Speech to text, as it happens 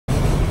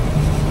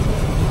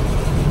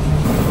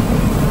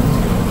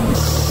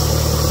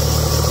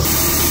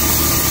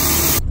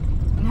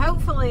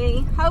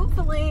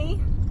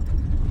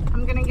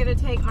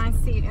take my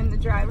seat in the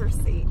driver's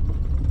seat.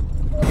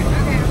 Okay.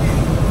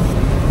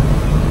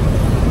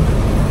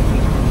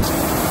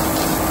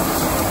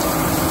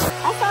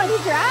 I saw you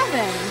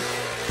driving.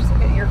 Just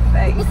look at your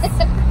face.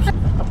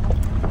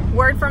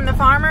 Word from the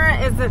farmer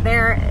is that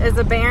there is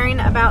a bearing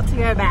about to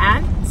go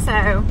bad,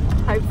 so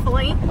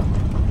hopefully,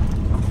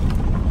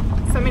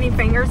 so many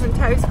fingers and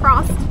toes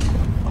crossed,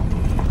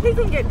 he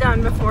can get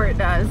done before it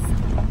does.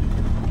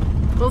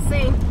 We'll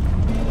see.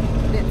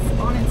 It's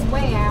on its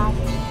way out.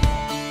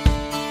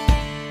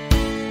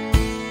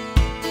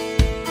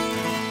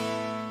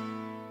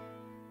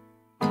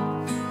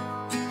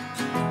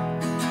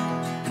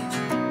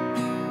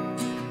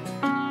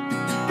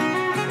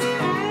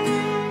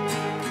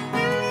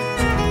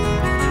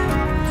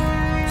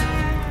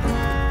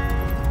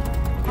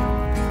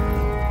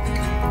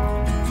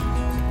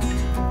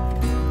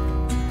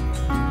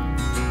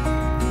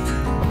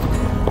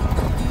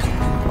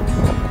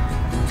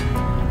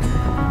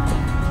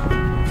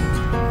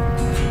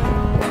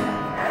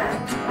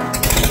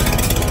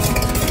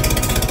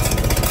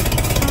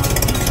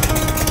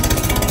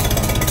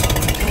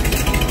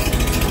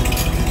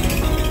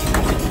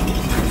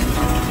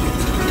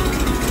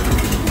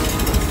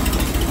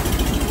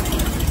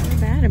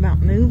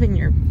 Moving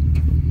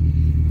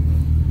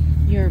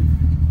your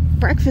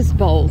breakfast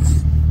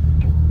bowls.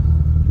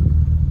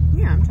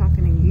 Yeah, I'm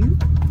talking to you.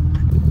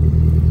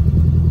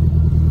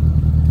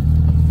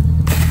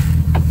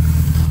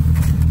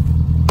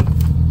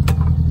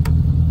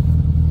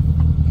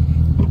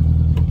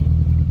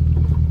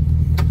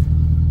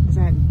 Is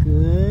that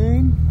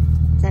good?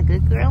 Is that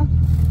good, girl?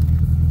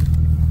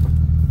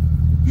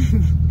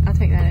 I'll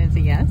take that as a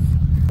yes.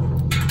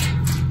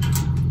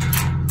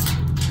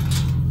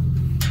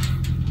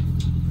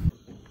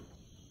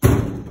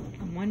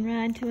 One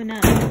ride to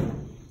another.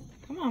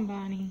 Come on,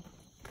 Bonnie.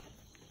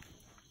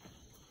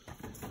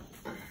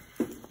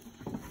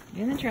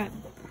 Get in the truck.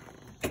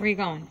 Where are you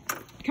going?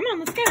 Come on,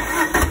 let's go.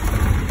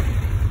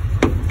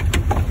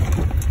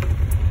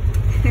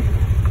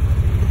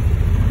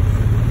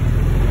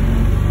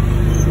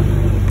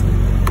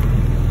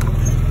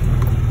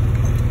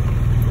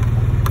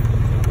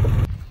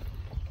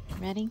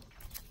 Ready?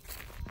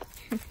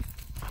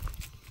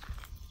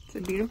 It's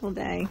a beautiful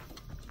day.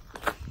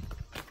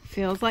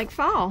 Feels like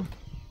fall.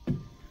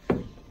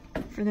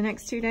 For the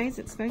next 2 days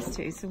it's supposed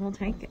to, so we'll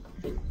take it.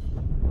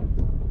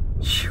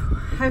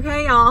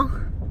 Okay, y'all.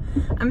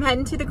 I'm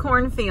heading to the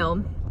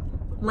cornfield.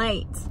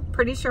 Late.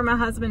 Pretty sure my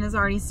husband has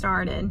already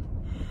started.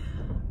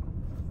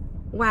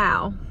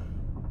 Wow.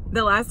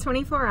 The last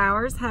 24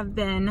 hours have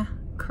been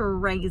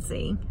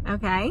crazy,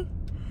 okay?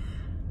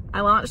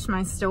 I launched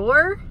my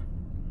store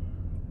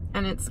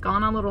and it's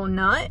gone a little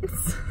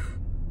nuts.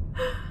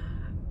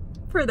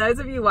 For those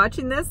of you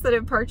watching this that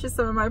have purchased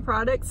some of my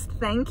products,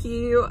 thank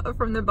you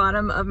from the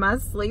bottom of my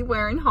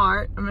sleep-wearing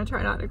heart. I'm gonna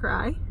try not to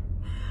cry.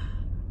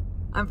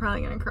 I'm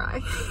probably gonna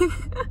cry.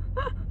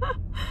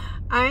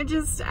 I'm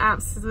just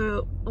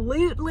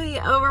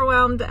absolutely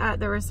overwhelmed at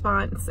the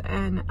response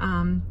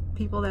and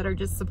people that are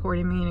just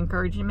supporting me and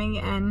encouraging me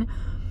and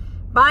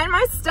buying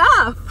my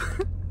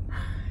stuff.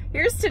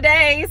 Here's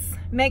today's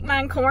Make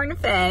Mine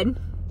Corn-Fed.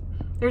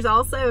 There's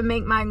also a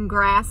Make Mine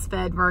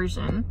Grass-Fed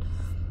version.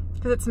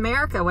 Because it's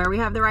America, where we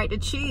have the right to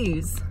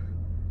choose.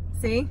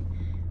 See?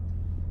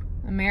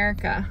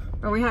 America,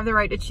 where we have the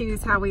right to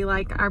choose how we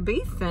like our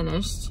beef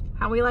finished,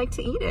 how we like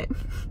to eat it.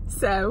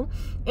 So,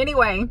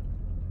 anyway,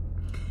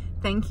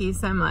 thank you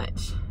so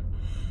much.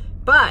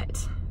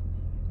 But,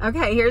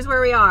 okay, here's where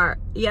we are.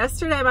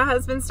 Yesterday, my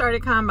husband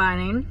started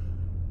combining.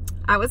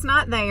 I was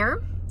not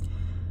there.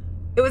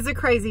 It was a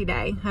crazy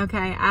day,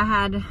 okay? I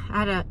had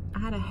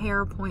a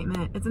hair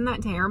appointment. Isn't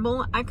that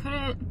terrible? I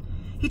couldn't.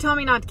 He told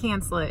me not to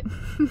cancel it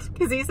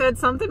because he said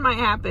something might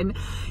happen.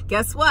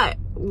 Guess what?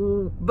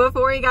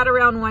 Before he got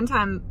around one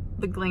time,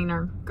 the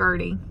Gleaner,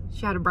 Gertie,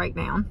 she had a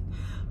breakdown.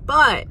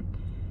 But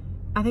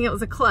I think it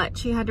was a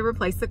clutch. He had to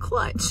replace the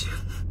clutch.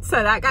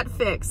 So that got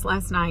fixed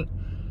last night.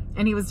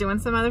 And he was doing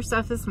some other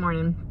stuff this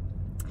morning.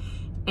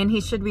 And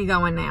he should be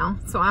going now.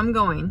 So I'm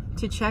going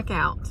to check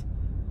out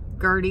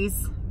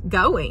Gertie's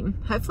going.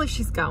 Hopefully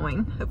she's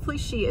going. Hopefully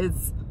she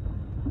is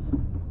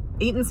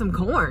eating some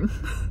corn.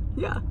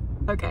 Yeah.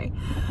 Okay.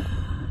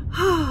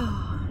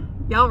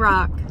 Y'all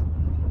rock.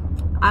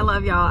 I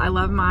love y'all. I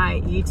love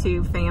my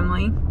YouTube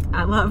family.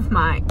 I love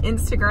my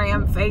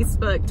Instagram,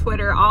 Facebook,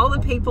 Twitter, all the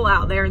people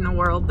out there in the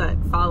world that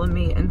follow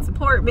me and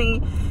support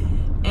me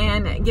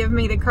and give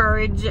me the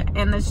courage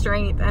and the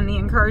strength and the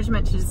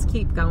encouragement to just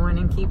keep going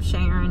and keep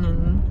sharing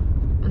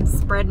and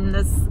spreading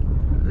this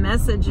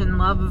message and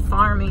love of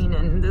farming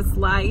and this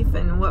life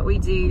and what we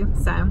do.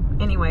 So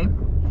anyway,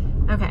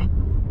 okay,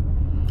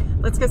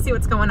 let's go see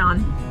what's going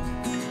on.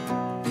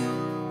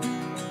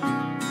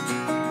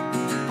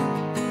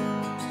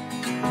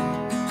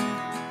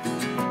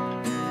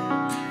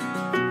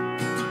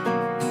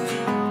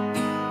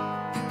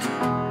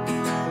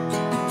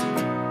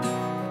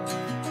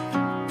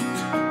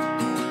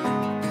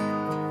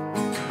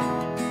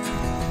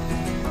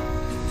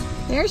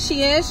 There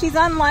she is. She's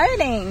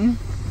unloading.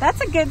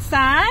 That's a good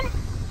sign.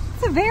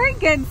 That's a very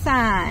good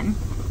sign.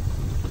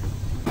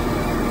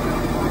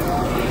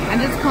 I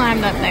just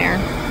climbed up there,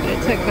 but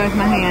it took both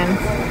my hands.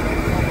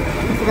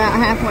 It's about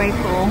halfway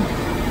full.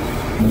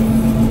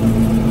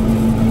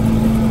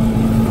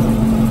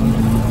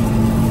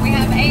 We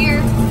have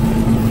air.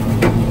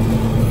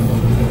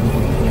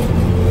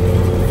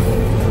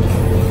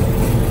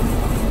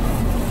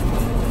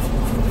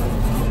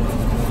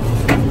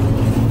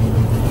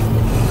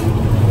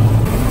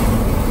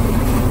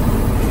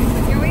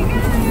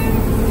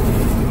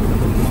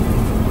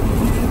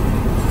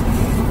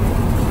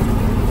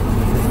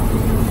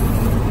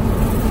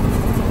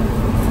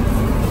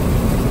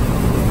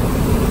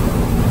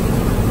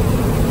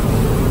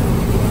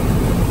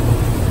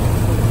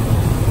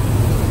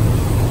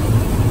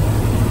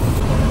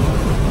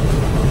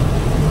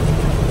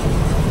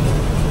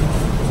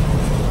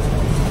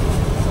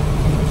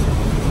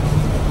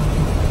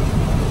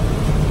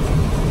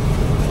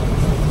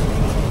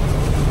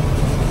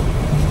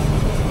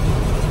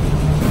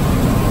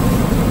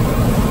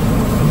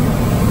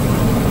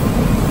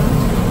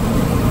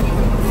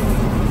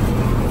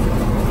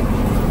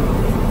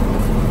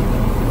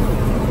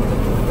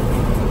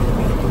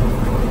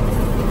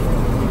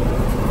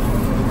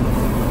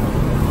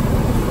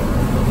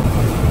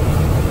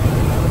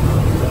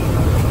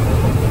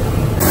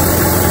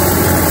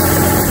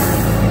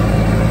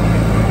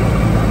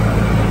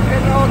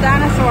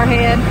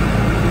 Head.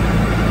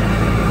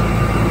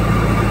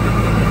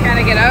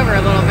 Gotta get over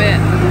a little bit.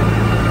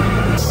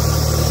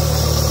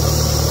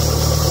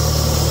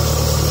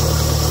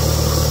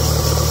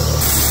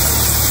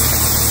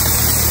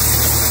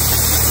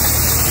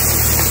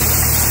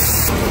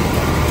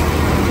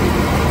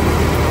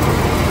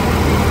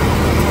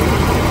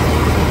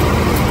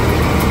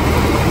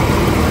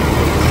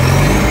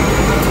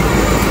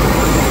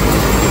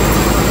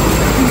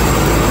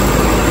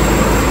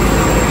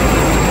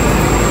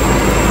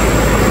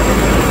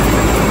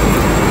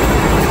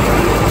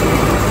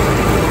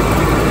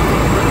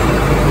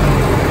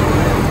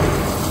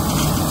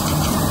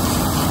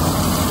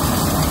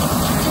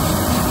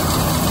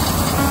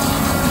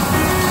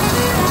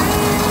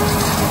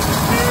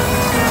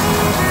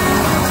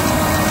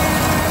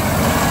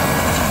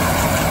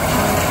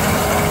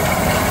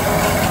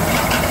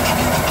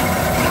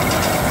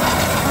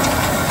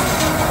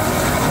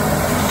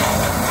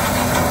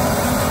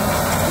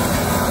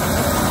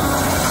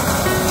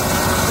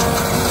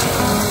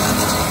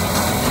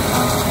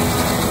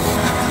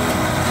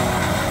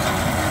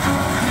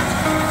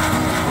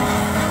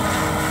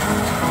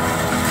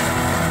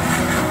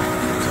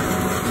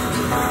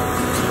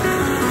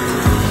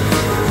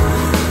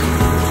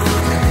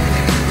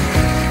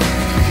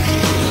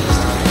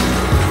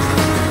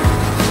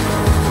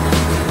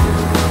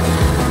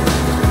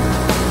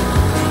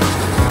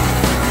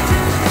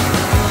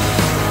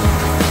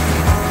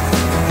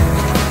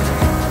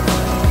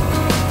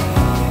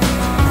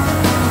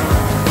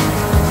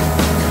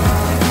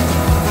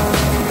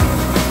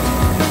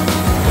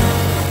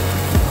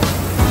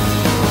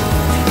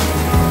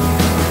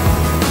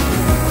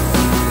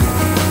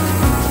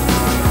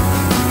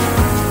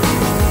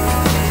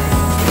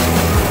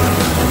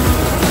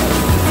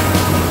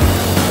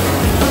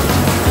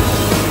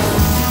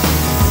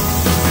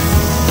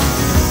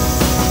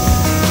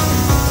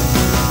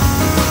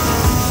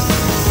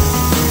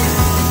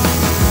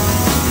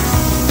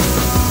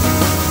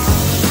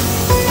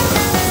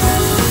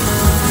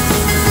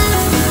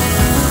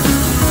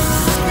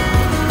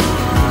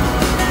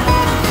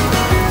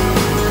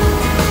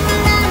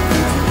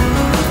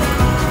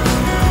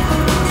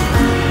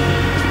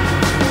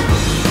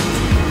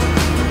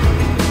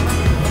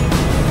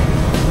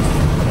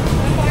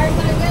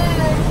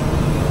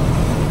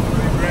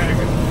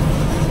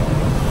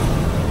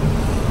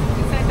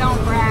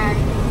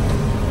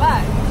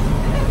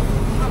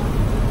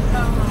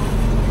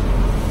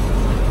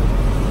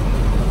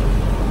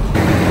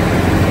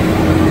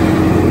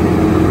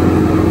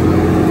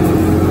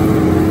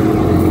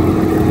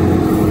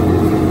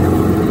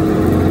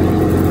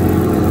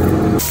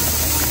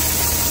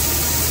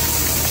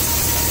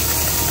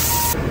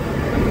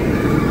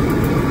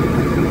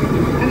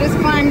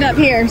 Up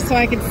here so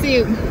I could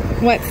see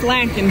what's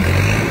lacking.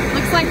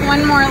 Looks like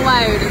one more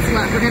load is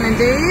what we're gonna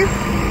do.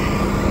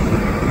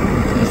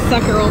 This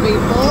sucker will be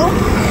full.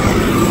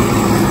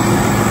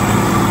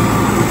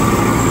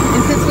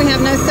 And since we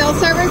have no cell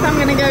service, I'm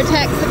gonna go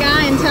text the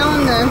guy and tell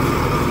him to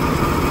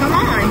come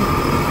on.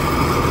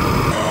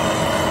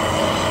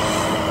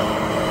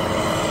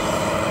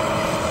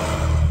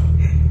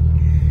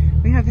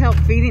 We have help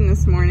feeding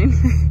this morning.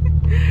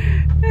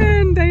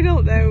 And they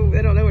don't know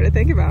what to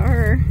think about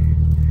her.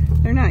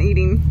 They're not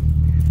eating.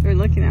 They're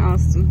looking at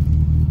Austin.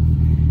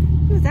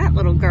 Who's that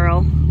little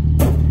girl?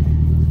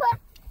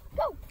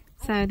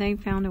 So they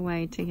found a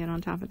way to get on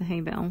top of the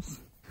hay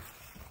bales.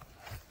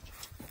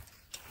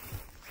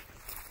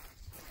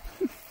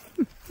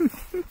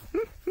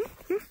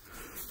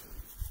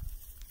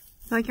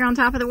 Like you're on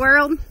top of the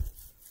world?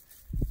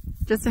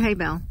 Just a hay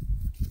bale.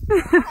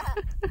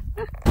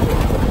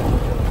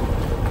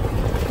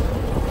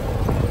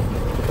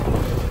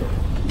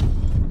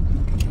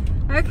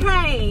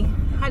 Okay,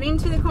 heading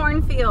to the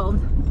cornfield.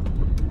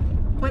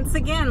 Once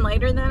again,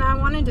 later than I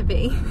wanted to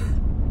be.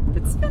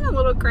 It's been a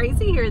little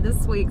crazy here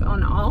this week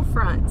on all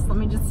fronts, let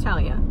me just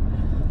tell you.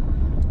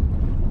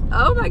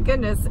 Oh my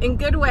goodness, in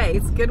good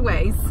ways, good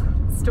ways.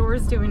 Store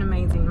is doing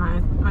amazing.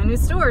 My new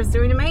store is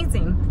doing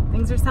amazing.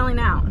 Things are selling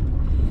out.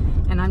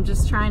 And I'm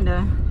just trying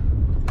to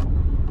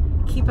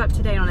keep up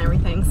to date on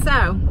everything.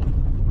 So,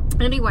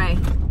 anyway,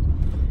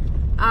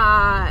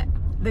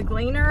 the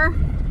Gleaner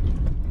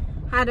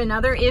had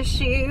another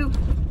issue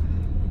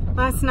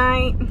last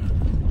night.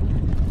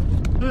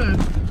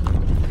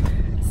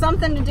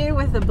 Something to do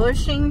with the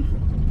bushing.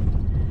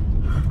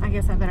 I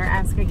guess I better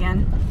ask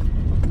again.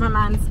 My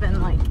mind's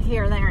been like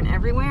here, there, and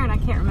everywhere, and I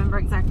can't remember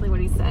exactly what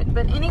he said.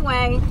 But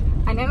anyway,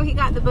 I know he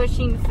got the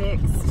bushing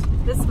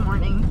fixed this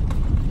morning,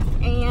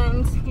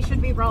 and he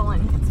should be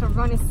rolling. So we're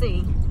going to see.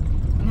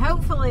 And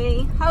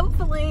hopefully,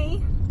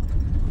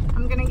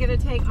 I'm gonna get to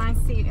take my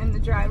seat in the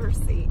driver's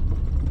seat.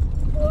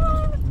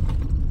 What?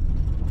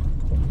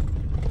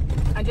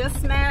 I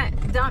just met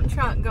a dump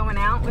truck going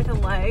out with a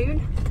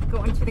load,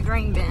 going to the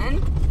grain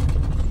bin.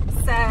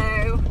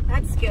 So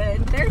that's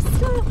good. There's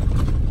still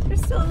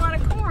a lot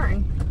of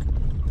corn.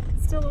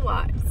 Still a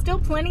lot. Still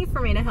plenty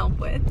for me to help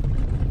with.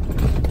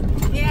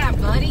 Yeah,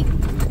 buddy.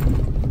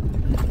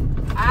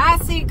 I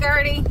see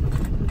Gertie.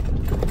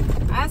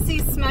 I see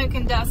smoke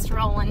and dust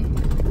rolling.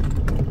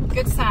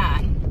 Good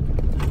sign.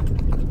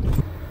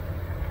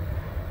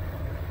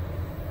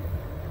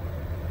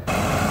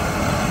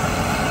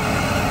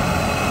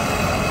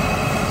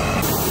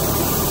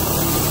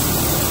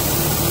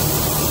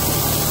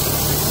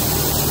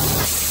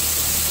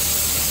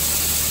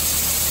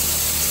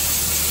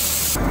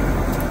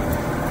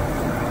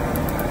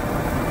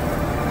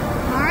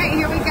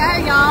 Here we go,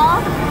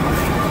 y'all.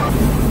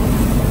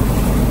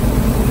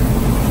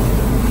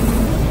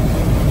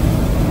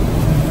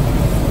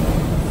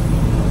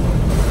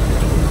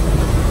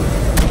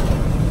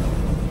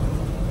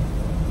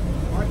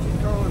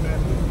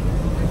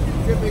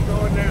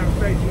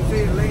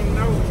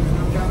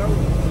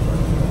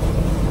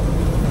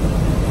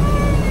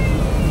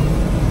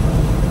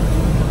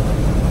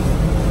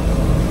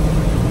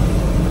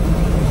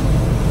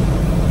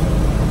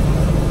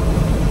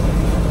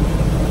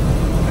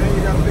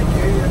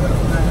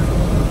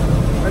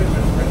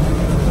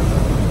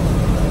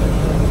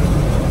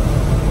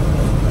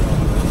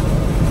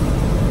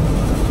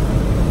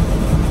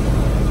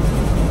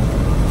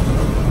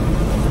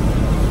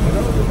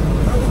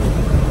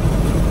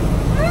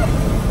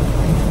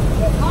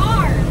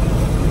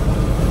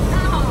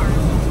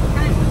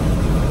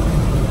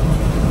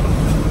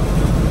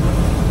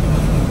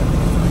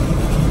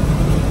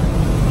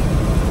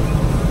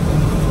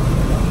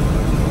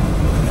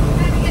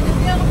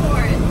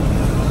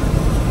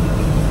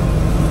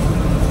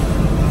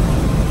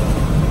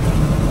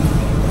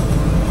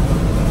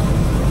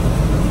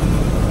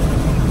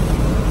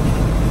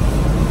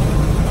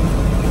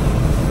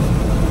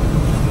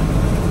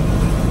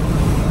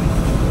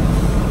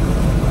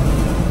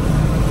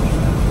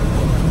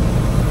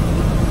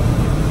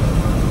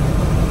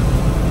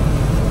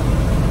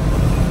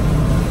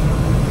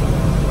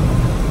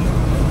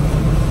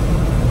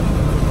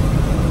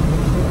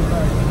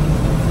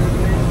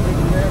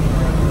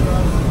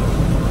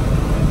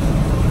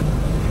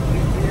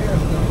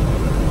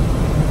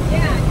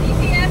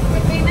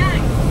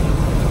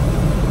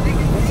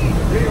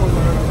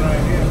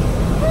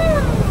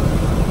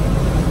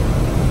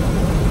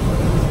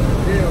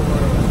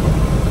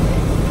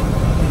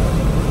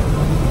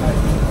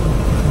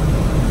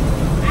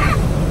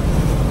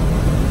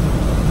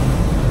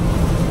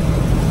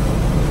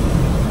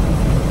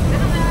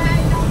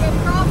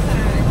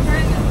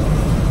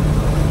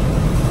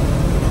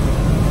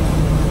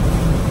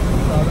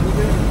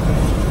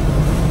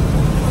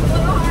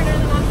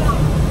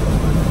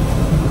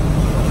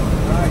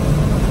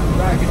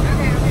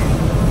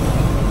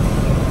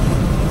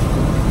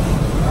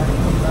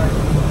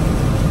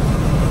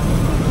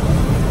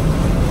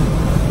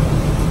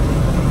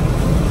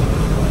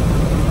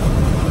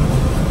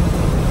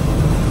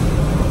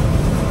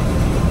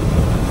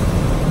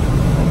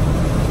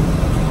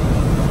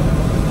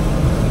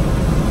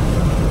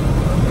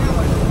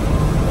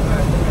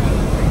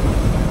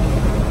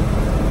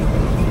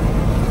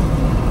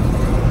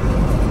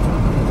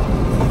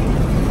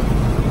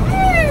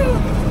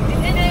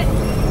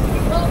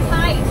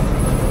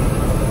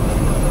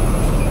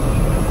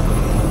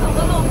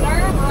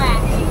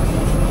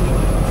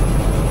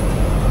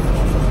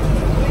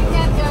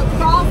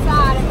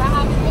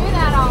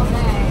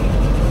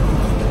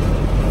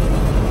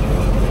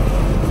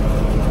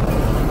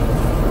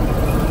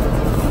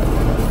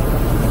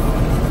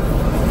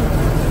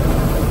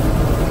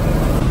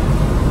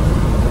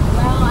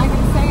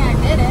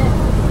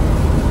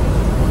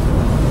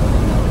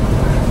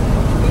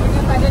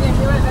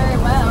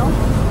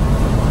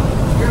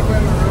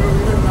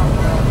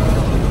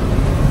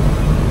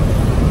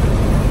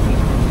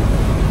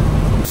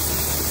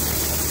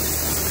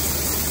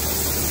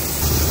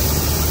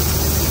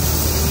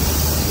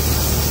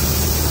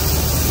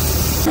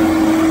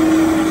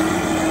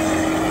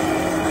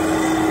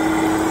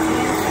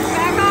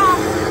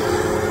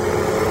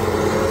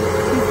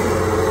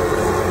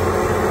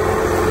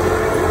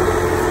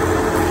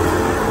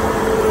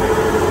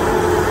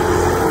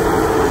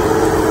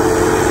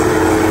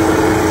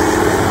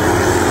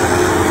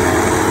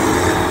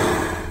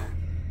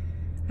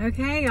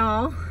 Okay,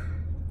 y'all.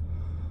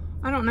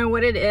 I don't know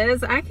what it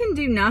is. I can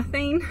do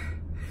nothing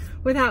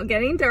without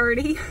getting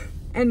dirty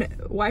and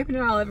wiping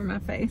it all over my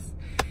face.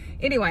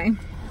 Anyway,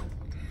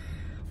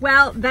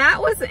 well,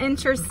 that was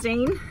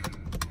interesting.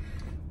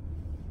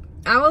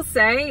 I will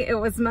say it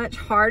was much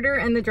harder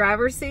in the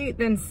driver's seat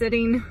than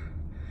sitting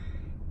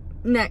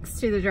next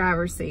to the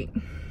driver's seat.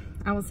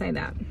 I will say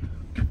that.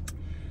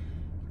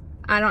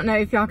 I don't know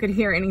if y'all could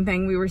hear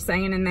anything we were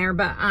saying in there,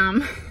 but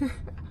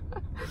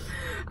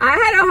I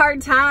had a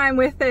hard time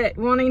with it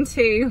wanting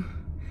to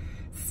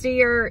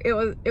steer.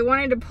 It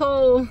wanted to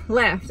pull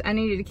left. I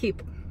needed to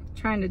keep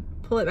trying to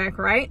pull it back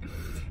right.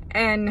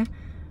 And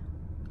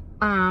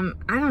I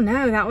don't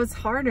know, that was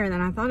harder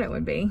than I thought it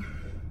would be.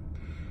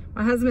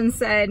 My husband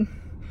said,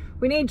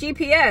 we need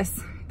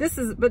GPS.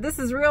 But this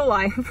is real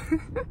life.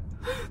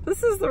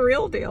 This is the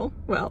real deal.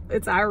 Well,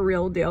 it's our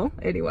real deal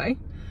anyway.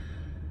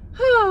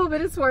 Oh,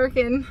 but it's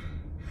working.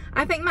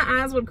 I think my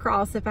eyes would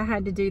cross if I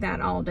had to do that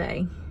all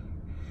day.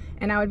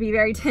 And I would be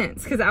very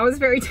tense, because I was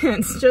very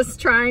tense just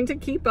trying to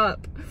keep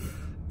up,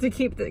 to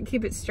keep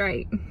it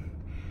straight.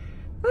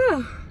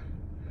 Oh,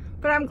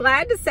 but I'm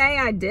glad to say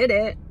I did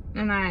it,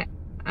 and I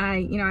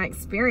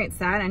experienced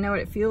that. I know what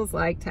it feels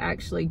like to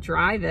actually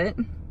drive it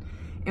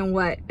and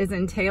what is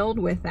entailed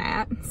with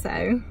that.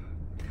 So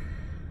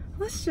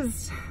let's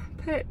just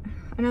put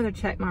another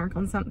check mark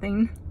on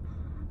something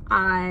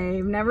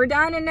I've never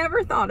done and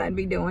never thought I'd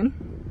be doing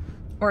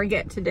or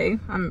get to do.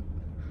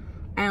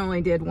 I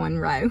only did one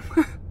row,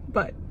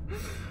 but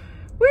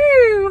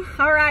woo,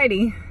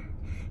 alrighty.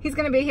 He's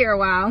gonna be here a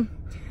while.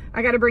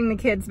 I gotta bring the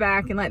kids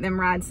back and let them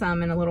ride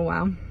some in a little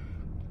while.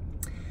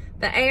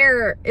 The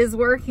air is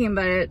working,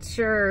 but it's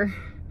not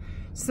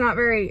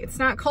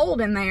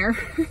cold in there.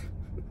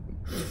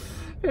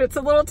 It's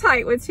a little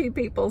tight with two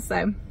people,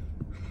 so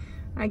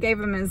I gave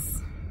him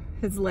his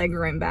leg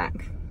room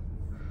back.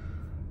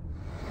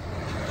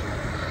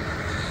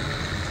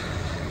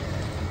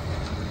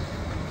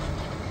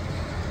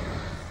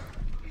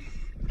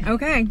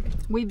 Okay,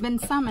 we've been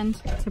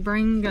summoned to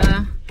bring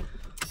a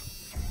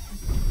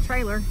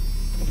trailer.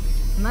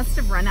 Must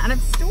have run out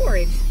of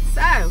storage.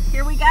 So,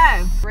 here we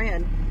go.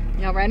 Red.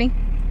 Y'all ready?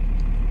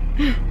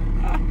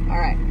 All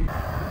right.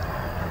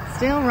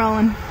 Still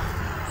rolling.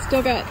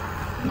 Still got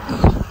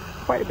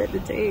quite a bit to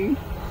do.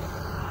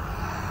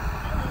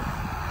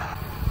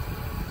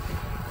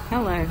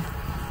 Hello.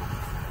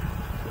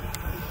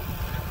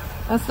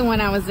 That's the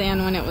one I was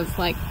in when it was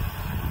like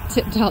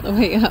tipped all the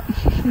way up.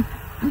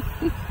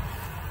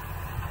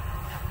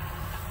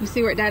 You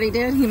see what Daddy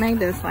did? He made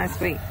this last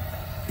week.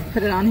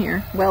 Put it on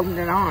here, welded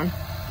it on.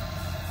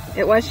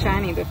 It was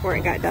shiny before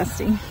it got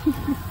dusty.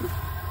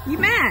 You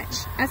match.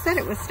 I said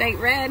it was state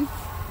red.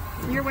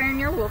 You're wearing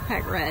your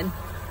Wolfpack red.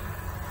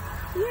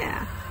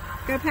 Yeah,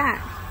 go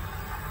Pack.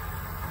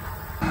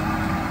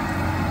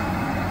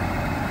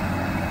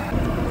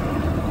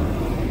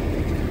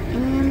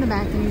 And the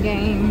backing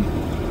game.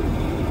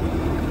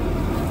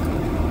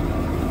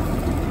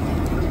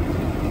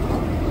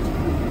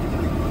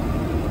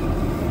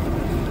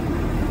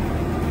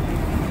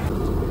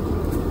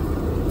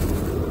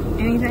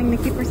 Anything to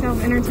keep herself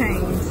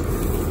entertained.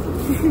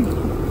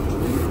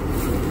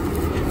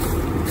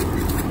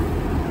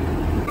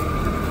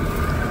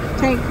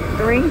 Take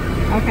 3.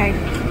 Okay,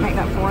 make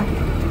that 4.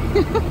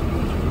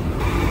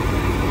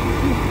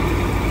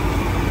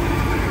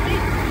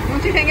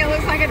 Don't you think it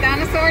looks like a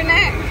dinosaur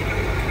neck?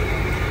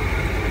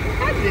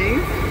 I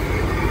do.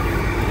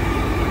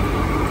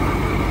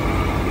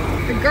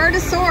 The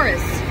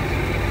Gertosaurus.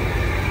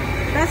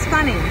 That's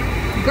funny.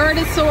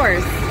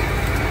 Gertosaurus.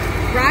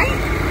 Right?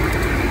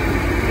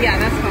 Yeah,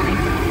 that's funny.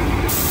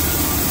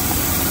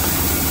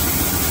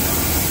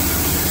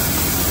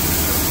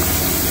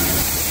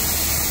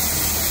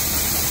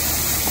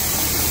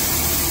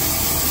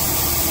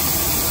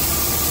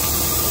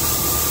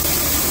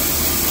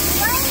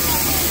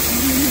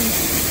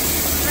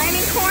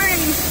 Raining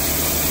corn.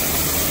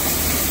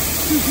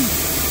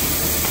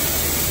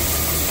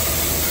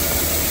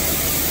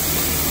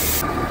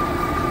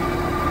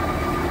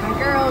 My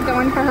girl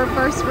going for her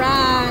first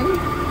ride.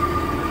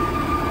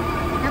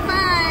 Have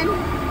fun.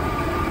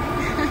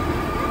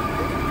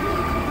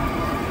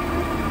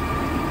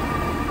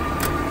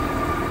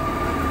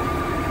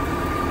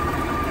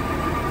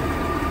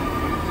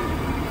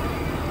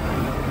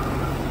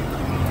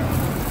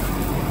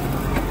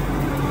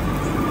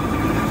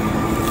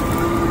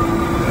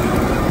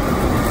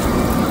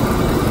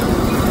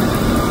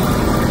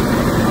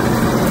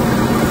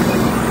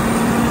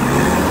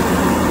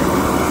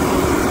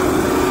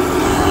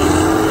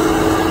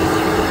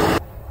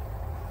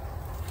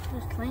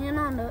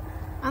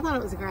 I thought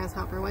it was a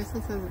grasshopper.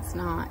 Wesley says it's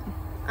not.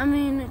 I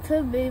mean, it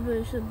could be, but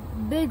it's a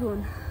big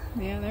one.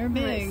 Yeah, they're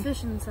big. Like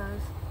fishing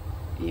size.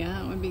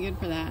 Yeah, it would be good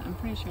for that. I'm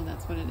pretty sure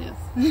that's what it is.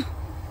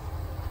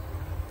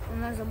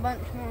 And there's a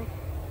bunch more.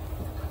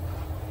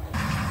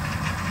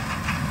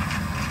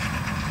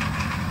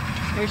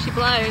 There she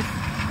blows.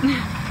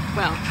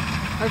 Well,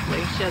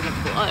 hopefully she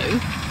doesn't blow.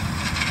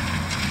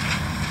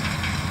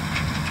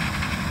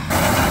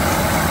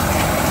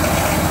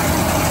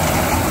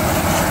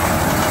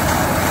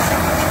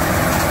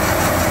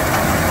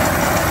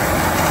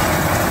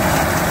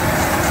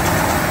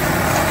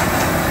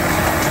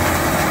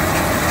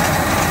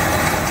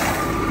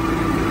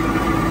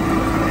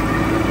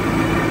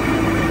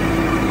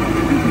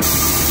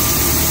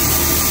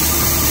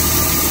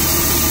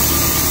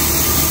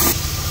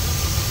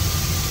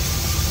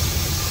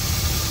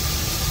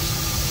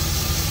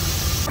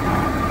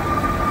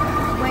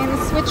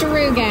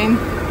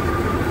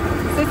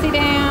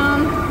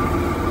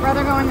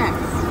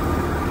 next?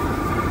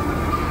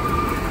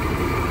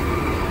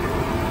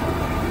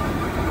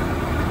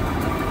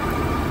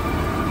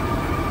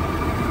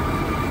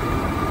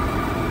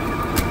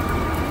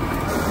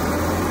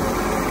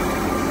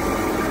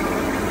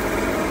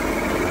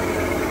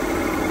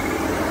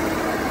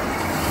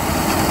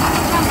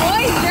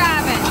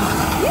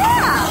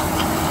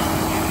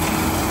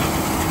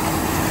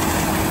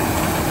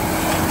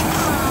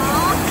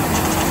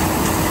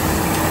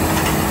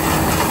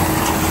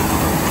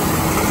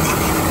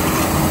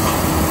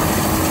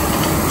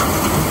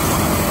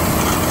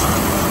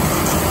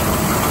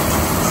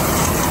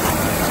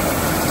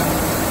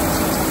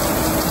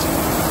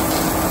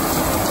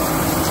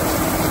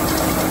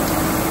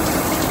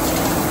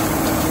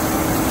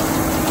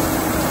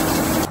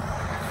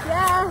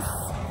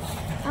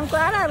 I'm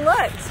glad I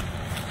looked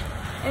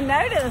and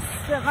noticed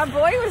that my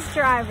boy was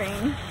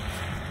driving.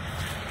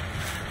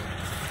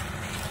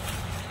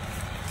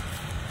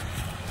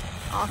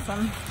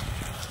 Awesome.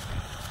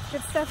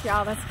 Good stuff,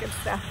 y'all. That's good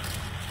stuff.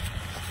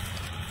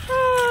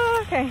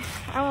 Oh, okay,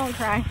 I won't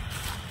cry.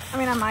 I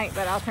mean, I might,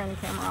 but I'll turn the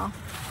camera off.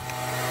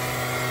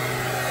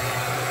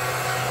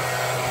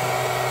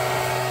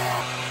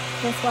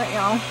 Guess what,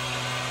 y'all?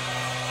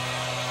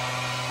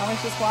 I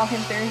was just walking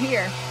through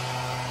here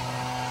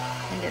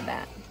and did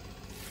that.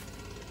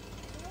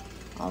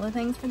 All the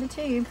things for the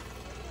tube.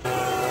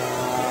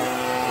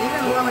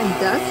 Even blowing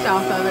dust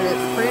off of it,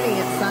 it's pretty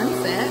at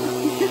sunset.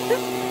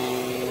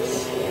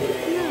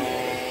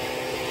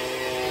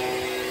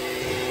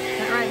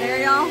 That right there,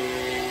 y'all?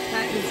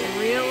 That is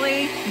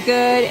really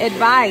good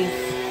advice.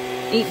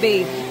 Eat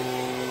beef,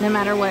 no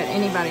matter what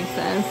anybody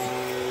says,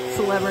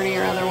 celebrity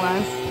or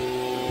otherwise.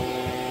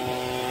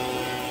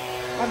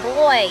 My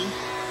boy.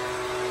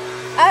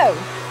 Oh,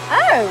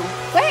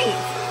 wait.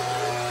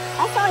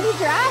 I saw you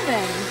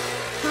driving.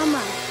 How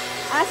much?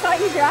 I saw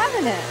you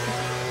driving it.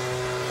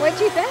 What'd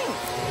you think?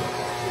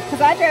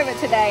 Because I drove it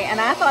today and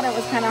I thought it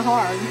was kind of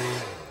hard.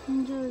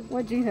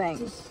 What'd you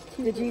think?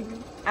 Did you?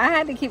 I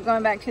had to keep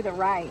going back to the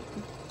right.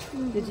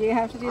 Did you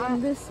have to do that? On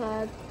this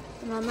side,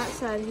 and on that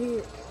side, he did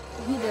it,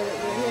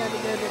 but he had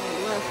to go to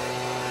the left.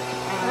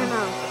 I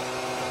know.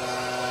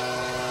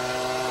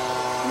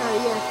 No,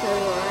 you have to go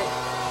to the right.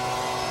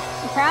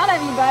 I'm proud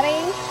of you,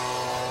 buddy.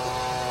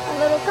 A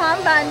little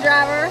combine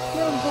driver,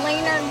 little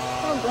Gleaner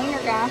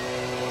guy.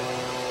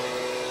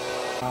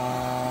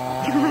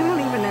 I don't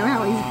even know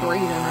how he's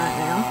breathing right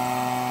now.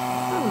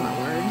 Oh my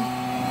word.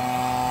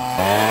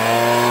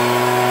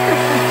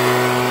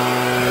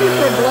 He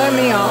said, blow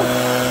me off.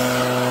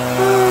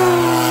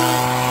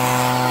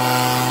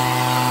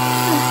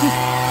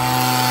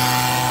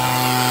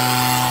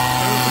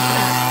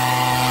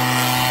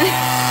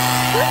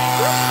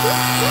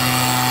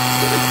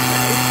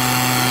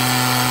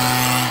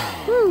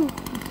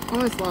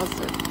 Almost lost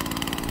it.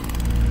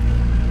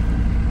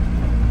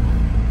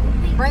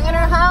 Bringing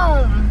her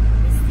home.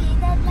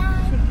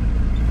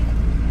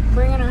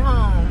 Bringing her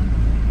home.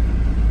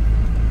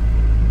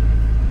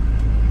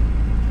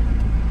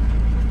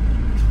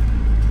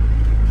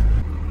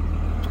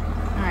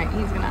 Alright,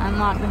 he's going to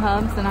unlock the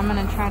hubs and I'm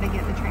going to try to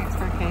get the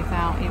transfer case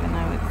out even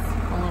though it's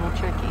a little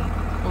tricky.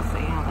 We'll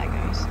see how that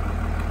goes.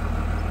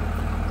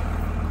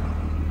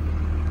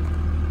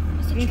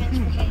 What's the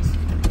transfer case?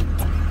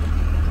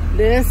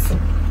 This.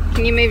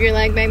 Can you move your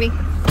leg, baby?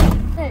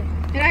 Hey.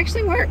 It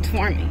actually worked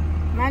for me.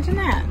 Imagine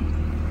that.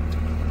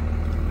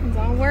 I was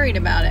all worried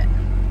about it.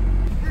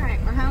 Alright,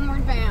 we're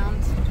homeward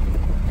bound.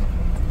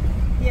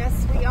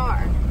 Yes, we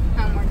are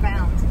homeward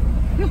bound.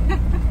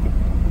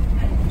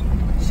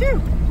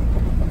 Shoo!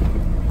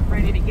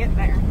 Ready to get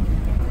there.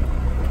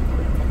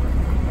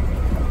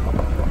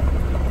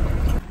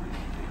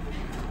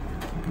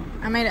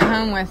 I made it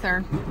home with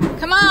her.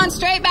 Come on,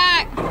 straight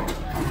back!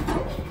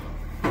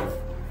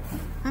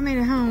 I made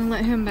it home,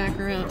 let him back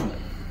her up.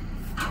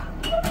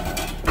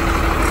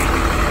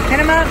 Hit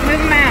him up, move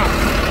him out.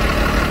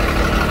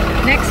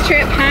 Next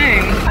trip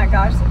home. Oh my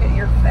gosh, look at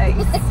your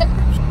face.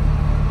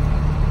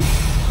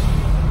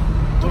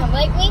 You don't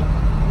like me?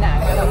 No,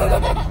 I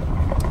don't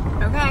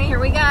know. Okay, here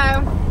we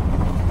go.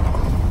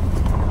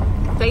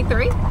 Day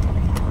 3.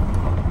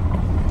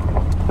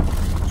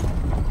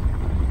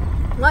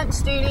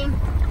 Lunch duty.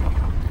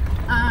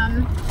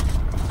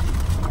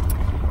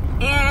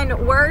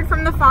 And word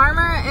from the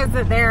farmer is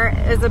that there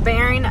is a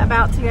bearing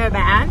about to go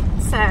bad.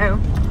 So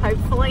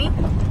hopefully,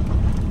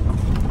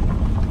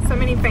 so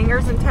many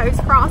fingers and toes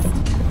crossed,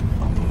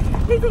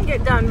 he can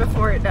get done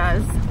before it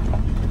does.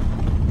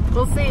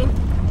 We'll see.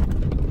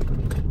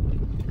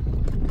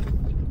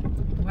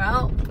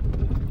 Well,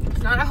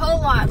 there's not a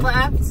whole lot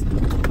left.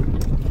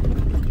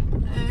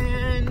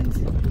 And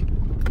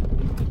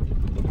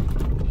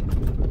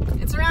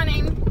it's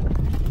running.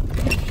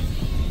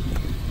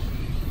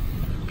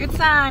 Good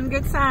sign,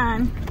 good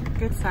sign,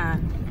 good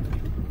sign.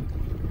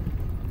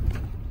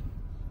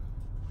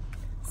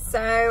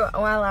 So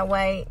while I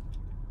wait,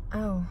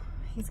 oh,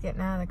 he's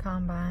getting out of the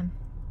combine.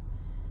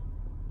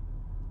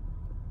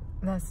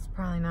 That's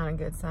probably not a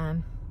good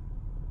sign.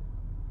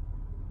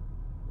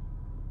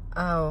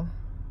 Oh,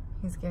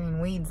 He's getting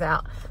weeds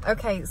out.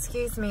 Okay,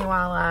 excuse me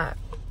while I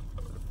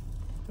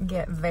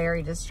get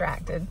very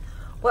distracted.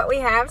 What we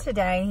have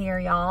today here,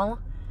 y'all,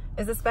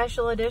 is a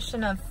special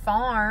edition of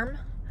Farm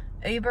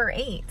Uber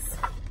Eats.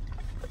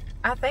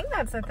 I think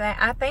that's a thing.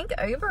 I think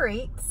Uber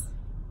Eats.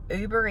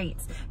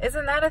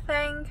 Isn't that a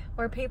thing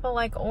where people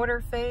like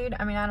order food?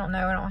 I mean, I don't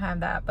know. I don't have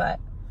that, but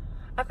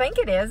I think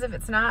it is. If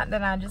it's not,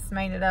 then I just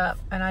made it up,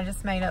 and I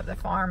just made up the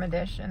Farm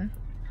edition.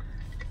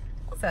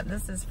 Except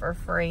this is for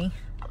free.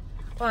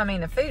 Well, I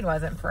mean, the food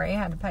wasn't free. I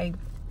had to pay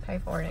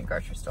for it in a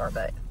grocery store,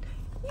 but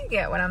you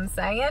get what I'm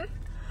saying.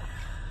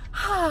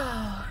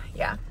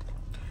 Yeah.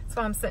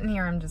 So I'm sitting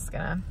here. I'm just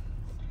gonna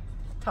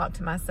talk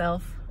to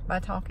myself by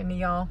talking to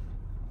y'all.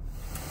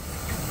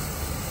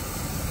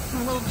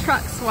 A little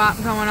truck swap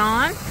going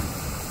on. I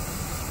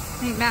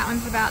think that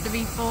one's about to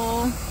be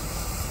full.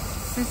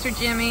 Mr.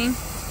 Jimmy,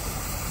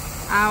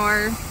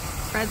 our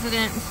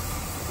resident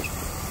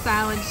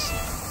silage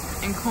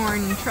and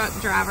corn truck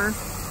driver,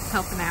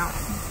 helping out.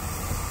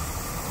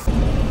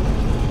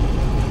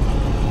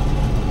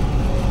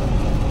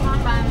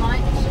 Buying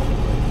lunch.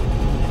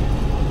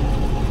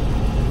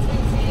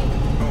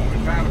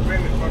 We're trying to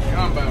finish what the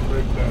combine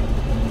bricked up.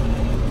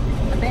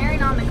 The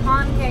bearing on the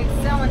concave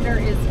cylinder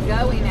is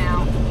going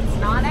out. It's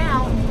not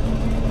out,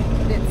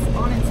 but it's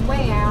on its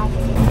way out.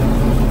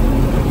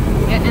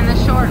 Getting in the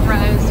short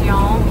rows,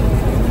 y'all.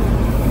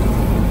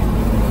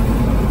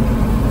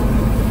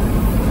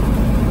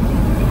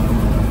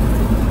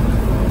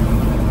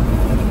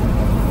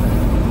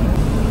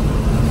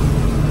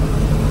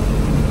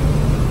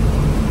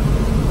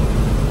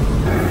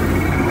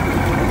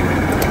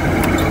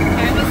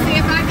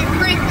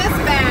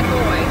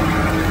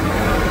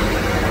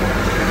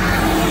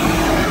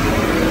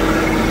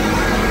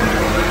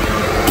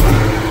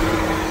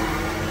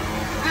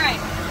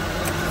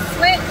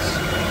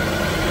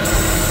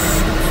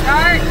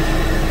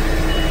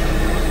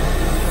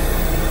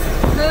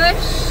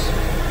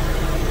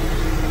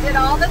 Did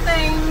all the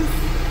things.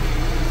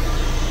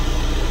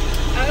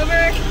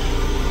 Over,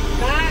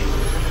 back,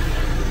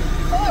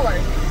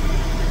 forward.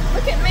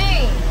 Look at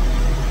me.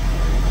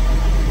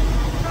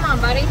 Come on,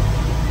 buddy.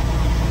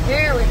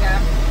 There we go.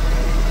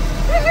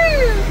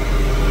 Woohoo!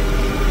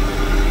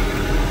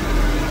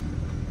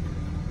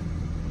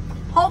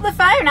 Hold the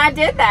phone. I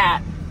did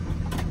that.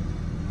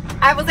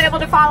 I was able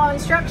to follow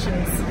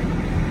instructions.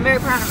 I'm very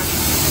proud of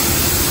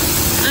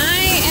myself.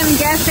 I am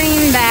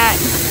guessing that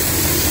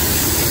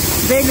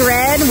Big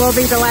Red will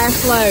be the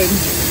last load.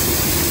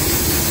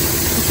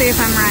 Let's see if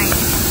I'm right.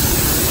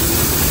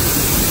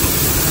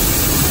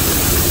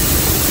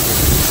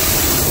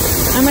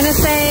 I'm gonna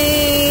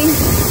say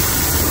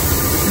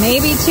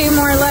maybe 2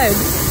 more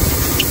loads.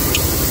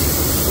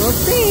 We'll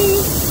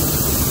see.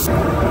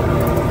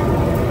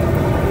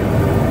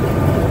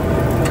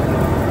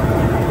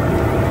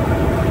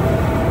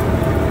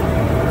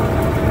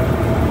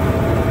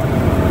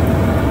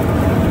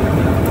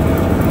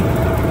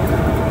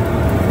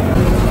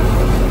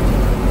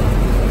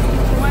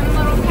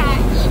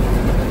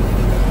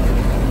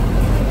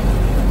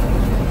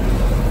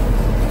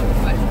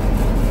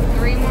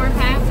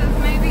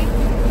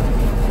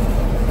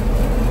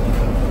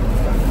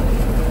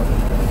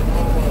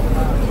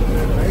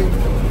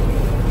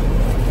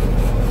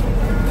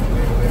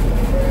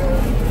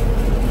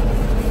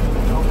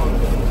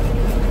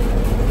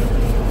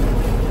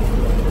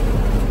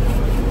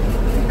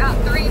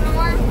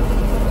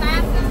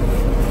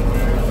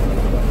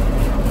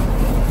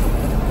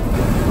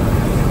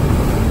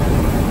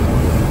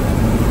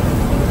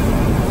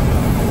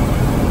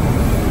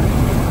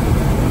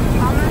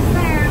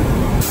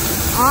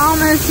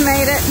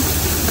 Made it.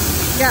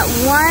 Got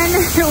one.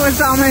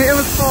 It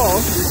was full.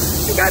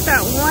 We got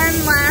that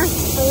one last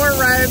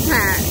 4-row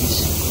patch.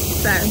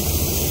 So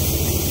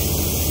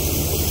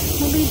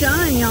we'll be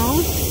done,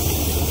 y'all.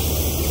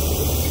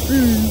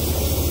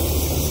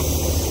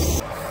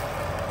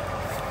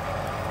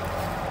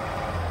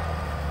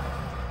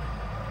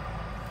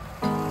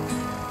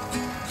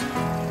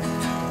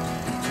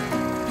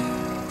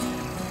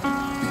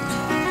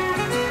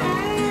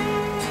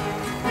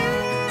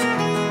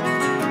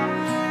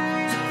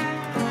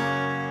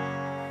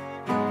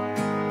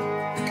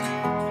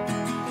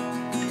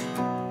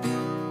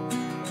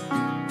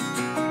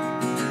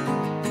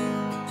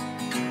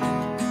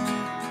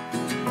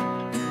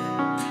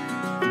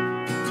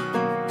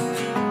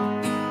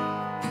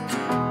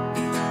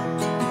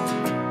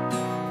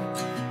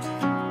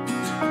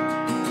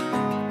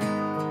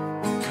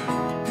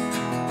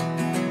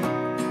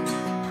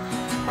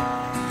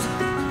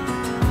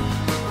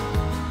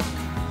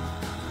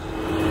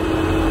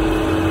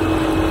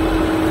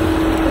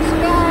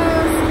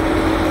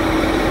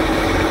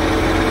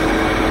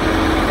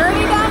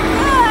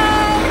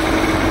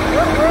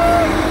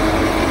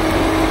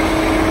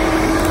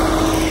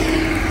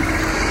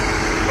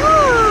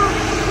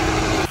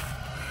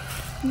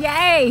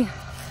 Yay!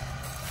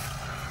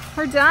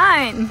 We're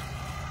done.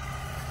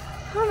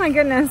 Oh my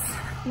goodness.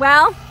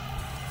 Well,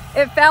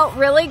 it felt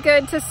really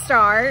good to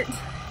start,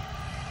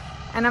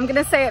 and I'm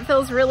gonna say it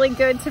feels really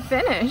good to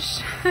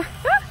finish.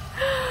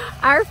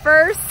 Our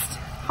first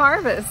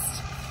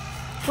harvest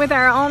with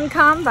our own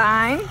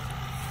combine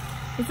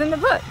is in the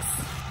books.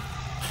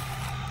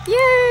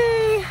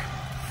 Yay!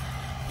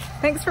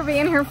 Thanks for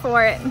being here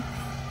for it.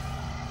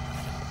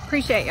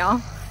 Appreciate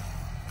y'all.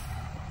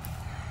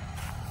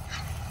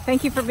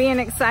 Thank you for being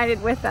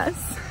excited with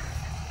us.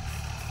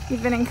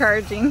 You've been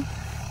encouraging.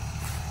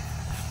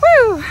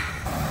 Woo!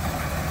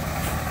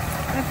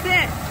 That's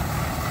it.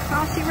 That's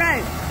all she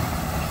wrote.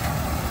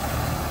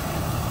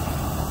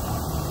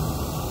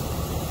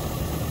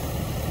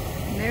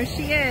 And there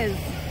she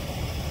is.